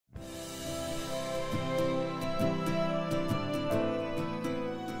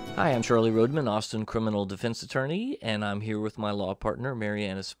Hi, I'm Charlie Rodman, Austin criminal defense attorney, and I'm here with my law partner,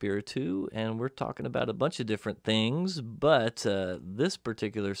 Mariana Spiritu, and we're talking about a bunch of different things, but this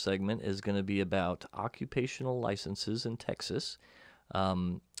particular segment is going to be about occupational licenses in Texas.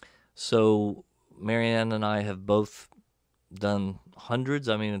 So Mariana and I have both done hundreds,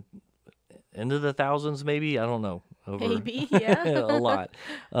 into the thousands maybe, I don't know. Maybe, yeah. A lot.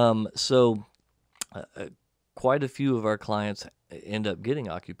 So quite a few of our clients end up getting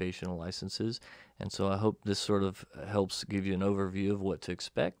occupational licenses, and so I hope this sort of helps give you an overview of what to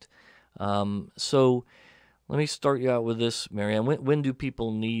expect. So let me start you out with this, Marianne. When do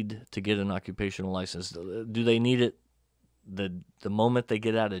people need to get an occupational license? Do they need it the moment they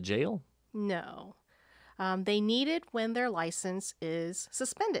get out of jail? No. They need it when their license is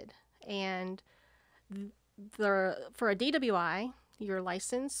suspended. And for a DWI, your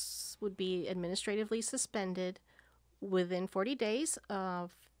license would be administratively suspended within 40 days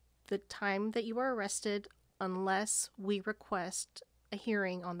of the time that you were arrested, unless we request a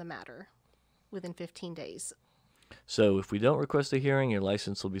hearing on the matter within 15 days. So if we don't request a hearing, your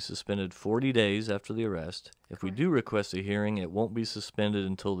license will be suspended 40 days after the arrest. If we do request a hearing, it won't be suspended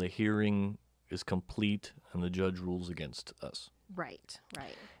until the hearing is complete and the judge rules against us. Right.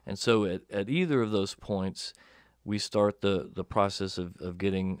 And so at either of those points, we start the process of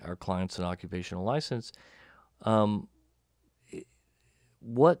getting our clients an occupational license.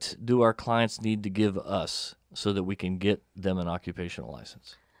 What do our clients need to give us so that we can get them an occupational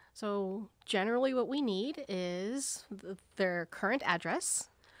license? So generally what we need is their current address.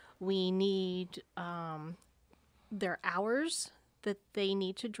 We need their hours that they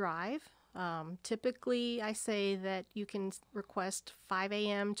need to drive. Typically, I say that you can request 5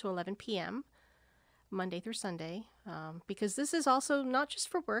 a.m. to 11 p.m. Monday through Sunday, because this is also not just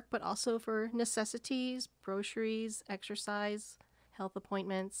for work, but also for necessities, groceries, exercise, health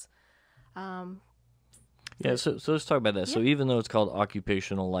appointments. So let's talk about that. Yeah. So even though it's called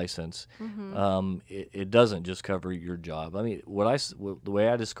occupational license, it doesn't just cover your job. I mean, the way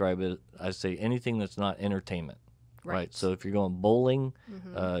I describe it, I say anything that's not entertainment. Right. So if you're going bowling,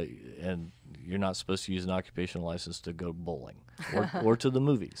 and you're not supposed to use an occupational license to go bowling or to the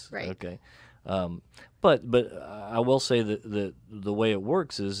movies. Right. Okay. But I will say that the way it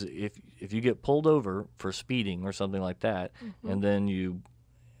works is if you get pulled over for speeding or something like that, and then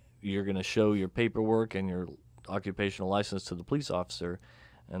you're going to show your paperwork and your occupational license to the police officer,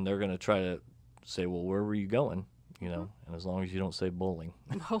 and they're going to try to say, well, where were you going? And as long as you don't say bowling.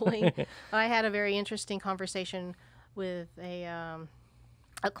 Bowling. I had a very interesting conversation with a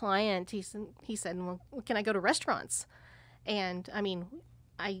client. He said, well, can I go to restaurants? And I mean,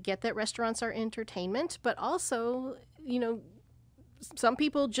 I get that restaurants are entertainment, but also, some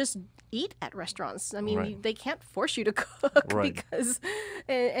people just eat at restaurants. I mean, they can't force you to cook because,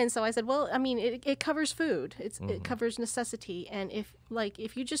 and so I said, well, I mean, it covers food. It covers necessity. And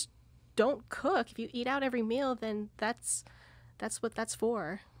if you just don't cook, if you eat out every meal, then that's what that's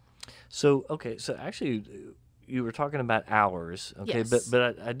for. So actually, you were talking about hours, okay? Yes.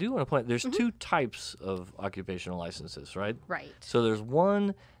 But I do want to point, there's two types of occupational licenses, right? Right. So there's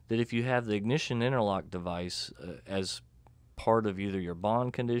one that if you have the ignition interlock device as part of either your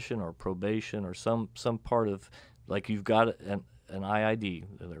bond condition or probation or some part of, like you've got an IID,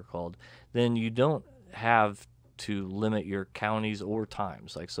 they're called, then you don't have to limit your counties or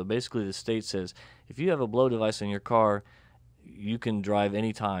times. So basically the state says if you have a blow device in your car, you can drive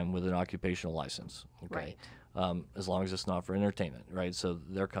anytime with an occupational license. Okay. Right. As long as it's not for entertainment, right? So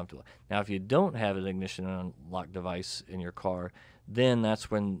they're comfortable. Now, if you don't have an ignition unlock device in your car, then that's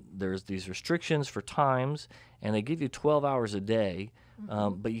when there's these restrictions for times, and they give you 12 hours a day,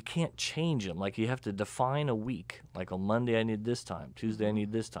 but you can't change them. You have to define a week. On Monday, I need this time. Tuesday, I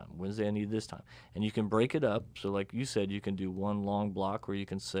need this time. Wednesday, I need this time. And you can break it up. So like you said, you can do one long block where you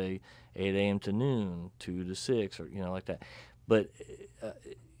can say 8 a.m. to noon, 2 to 6, or, like that. But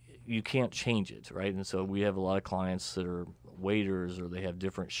you can't change it, right? And so we have a lot of clients that are waiters or they have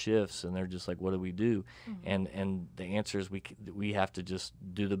different shifts, and they're just like, what do we do? And the answer is we have to just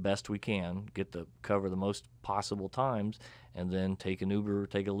do the best we can, cover the most possible times, and then take an Uber or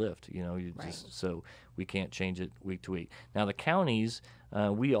take a Lyft. So we can't change it week to week. Now the counties,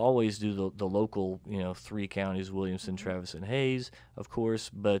 we always do the local, 3 counties: Williamson, Travis, and Hayes, of course.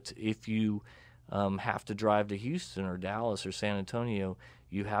 But if you have to drive to Houston or Dallas or San Antonio,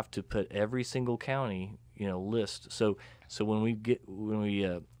 you have to put every single county, list. So when we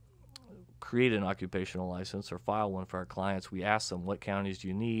create an occupational license or file one for our clients, we ask them what counties do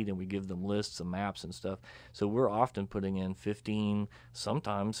you need, and we give them lists and maps and stuff. So we're often putting in 15,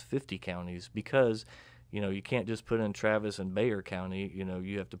 sometimes 50 counties, because You can't just put in Travis and Bayer County.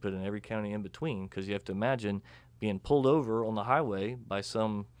 You have to put in every county in between, because you have to imagine being pulled over on the highway by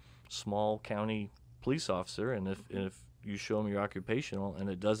some small county police officer, and if you show them your occupational and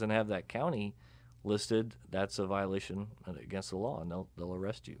it doesn't have that county listed, that's a violation against the law, and they'll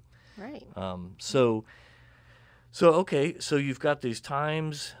arrest you. Right. So you've got these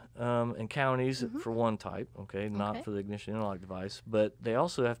times and counties for one type, not for the ignition interlock device, but they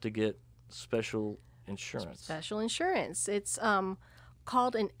also have to get special insurance. Special insurance. It's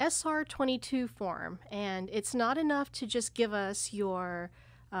called an SR22 form, and it's not enough to just give us your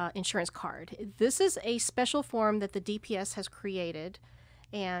insurance card. This is a special form that the DPS has created,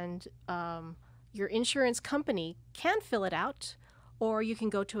 and your insurance company can fill it out, or you can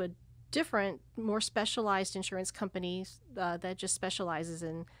go to a different, more specialized insurance company that just specializes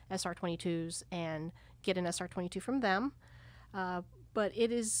in SR22s and get an SR22 from them. But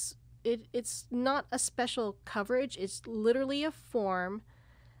it's not a special coverage. It's literally a form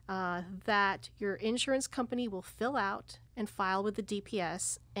that your insurance company will fill out and file with the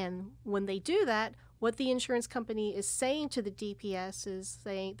DPS. And when they do that, what the insurance company is saying to the DPS is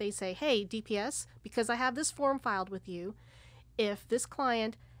they say, hey, DPS, because I have this form filed with you, if this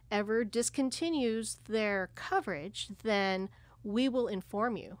client ever discontinues their coverage, then we will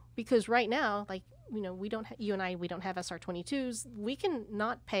inform you. Because right now, you and I don't have SR22s. We can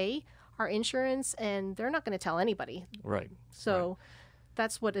not pay our insurance, and they're not going to tell anybody. Right. So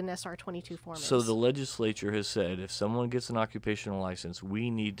that's what an SR22 form is. So the legislature has said if someone gets an occupational license, we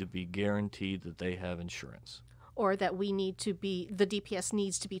need to be guaranteed that they have insurance. Or that the DPS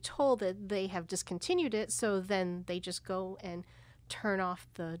needs to be told that they have discontinued it, so then they just go and turn off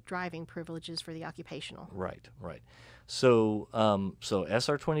the driving privileges for the occupational. Right. So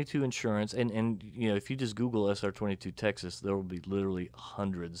SR22 insurance, and if you just Google SR22 Texas, there will be literally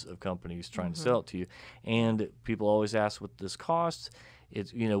hundreds of companies trying to sell it to you. And people always ask what this costs.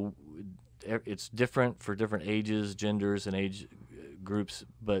 It's different for different ages, genders, and age groups,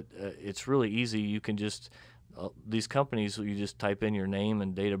 but it's really easy. You can just these companies, you just type in your name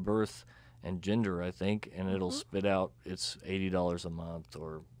and date of birth and gender, I think, and it'll spit out it's $80 a month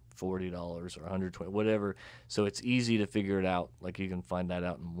or $40 or $120, whatever. So it's easy to figure it out. Like, you can find that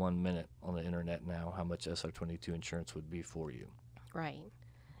out in 1 minute on the internet now, how much SR22 insurance would be for you. Right.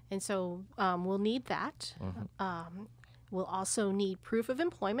 And so we'll need that. We'll also need proof of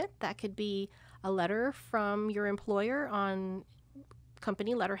employment. That could be a letter from your employer on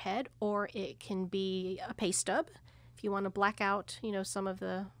company letterhead, or it can be a pay stub. If you want to black out, some of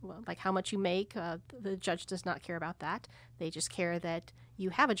like how much you make, the judge does not care about that. They just care that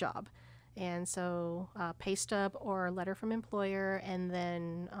you have a job. And so pay stub or a letter from employer, and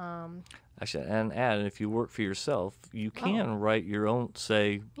then... Actually, and if you work for yourself, you can write your own,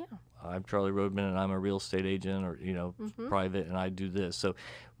 say, I'm Charlie Rodman and I'm a real estate agent, or, private, and I do this. So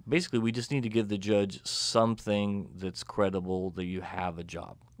basically, we just need to give the judge something that's credible that you have a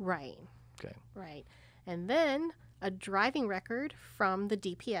job. Right. Okay. Right. And then a driving record from the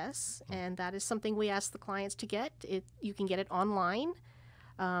DPS, and that is something we ask the clients to get. You can get it online.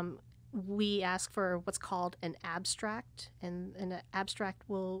 We ask for what's called an abstract, and an abstract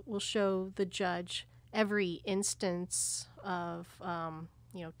will show the judge every instance of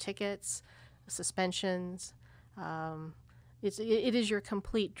tickets, suspensions. It is your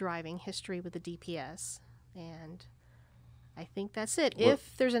complete driving history with the DPS, and I think that's it. Well,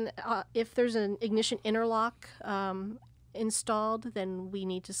 if there's an ignition interlock installed, then we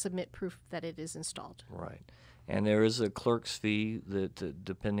need to submit proof that it is installed. Right. And there is a clerk's fee that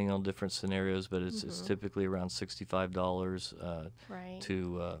depending on different scenarios, but it's typically around $65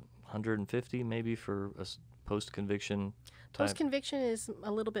 to $150 maybe for a post-conviction type. Post-conviction is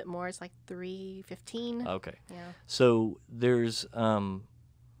a little bit more. It's like $315. Okay. Yeah. So there's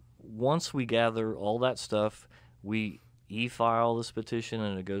once we gather all that stuff, we e-file this petition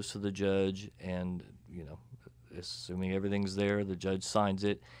and it goes to the judge, and assuming everything's there, the judge signs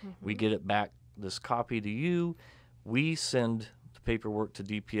it. We get it back, this copy, to you. We send the paperwork to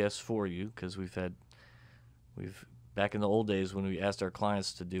DPS for you, because we've back in the old days when we asked our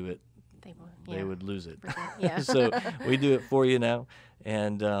clients to do it, they would lose it. Yeah. So we do it for you now,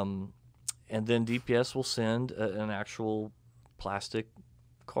 and then DPS will send an actual plastic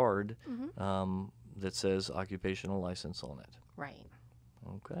card that says occupational license on it. Right.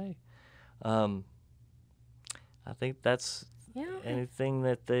 Okay. I think that's anything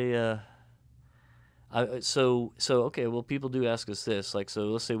that they. Okay. Well, people do ask us this. Like, so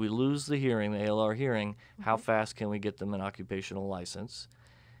let's say we lose the hearing, the ALR hearing. How fast can we get them an occupational license?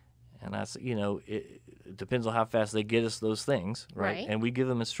 And that's, it depends on how fast they get us those things, right? Right. And we give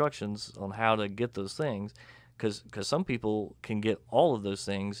them instructions on how to get those things, because some people can get all of those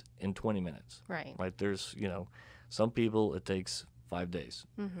things in 20 minutes. Right. Right. There's, some people it takes 5 days,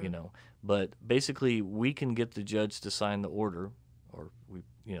 Mm-hmm. But basically we can get the judge to sign the order, or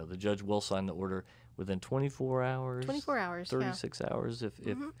the judge will sign the order within 24 hours. 24 hours. 36 hours if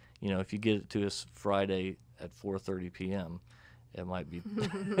Mm-hmm. if you get it to us Friday at 4:30 p.m. It might be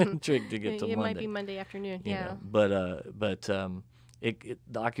trick to get to It Monday. might be Monday afternoon. you Yeah. know. But the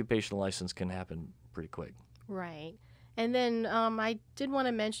occupational license can happen pretty quick. Right. And then I did want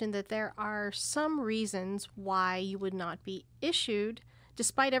to mention that there are some reasons why you would not be issued,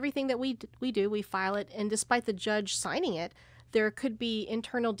 despite everything that we do, we file it, and despite the judge signing it, there could be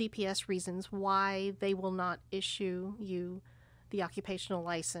internal DPS reasons why they will not issue you the occupational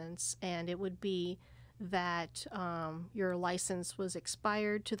license, and it would be that your license was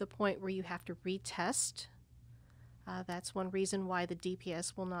expired to the point where you have to retest. That's one reason why the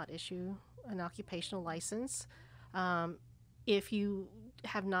DPS will not issue an occupational license. If you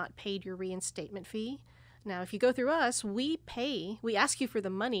have not paid your reinstatement fee. Now, if you go through us, we ask you for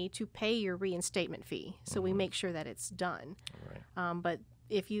the money to pay your reinstatement fee. So we make sure that it's done. Right. But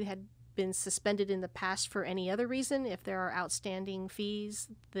if you had been suspended in the past for any other reason, if there are outstanding fees,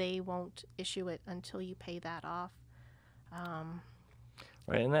 they won't issue it until you pay that off.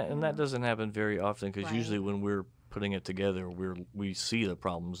 Right, and that doesn't happen very often, because Right. usually when we're putting it together, we see the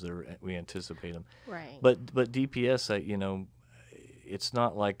problems we anticipate them. Right. But DPS, it's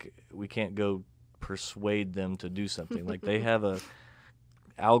not like we can't go persuade them to do something. Like they have a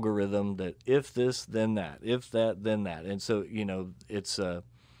algorithm that if this, then that, if that, then that, and so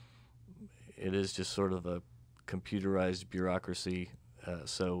it is just sort of a computerized bureaucracy.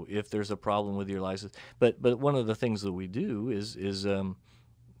 So if there's a problem with your license, but one of the things that we do is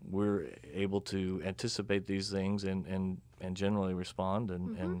we're able to anticipate these things and generally respond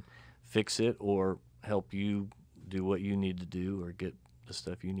and fix it, or help you do what you need to do, or get the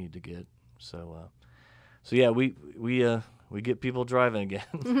stuff you need to get. So yeah, we get people driving again.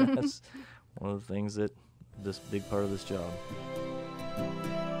 That's one of the things that this big part of this job.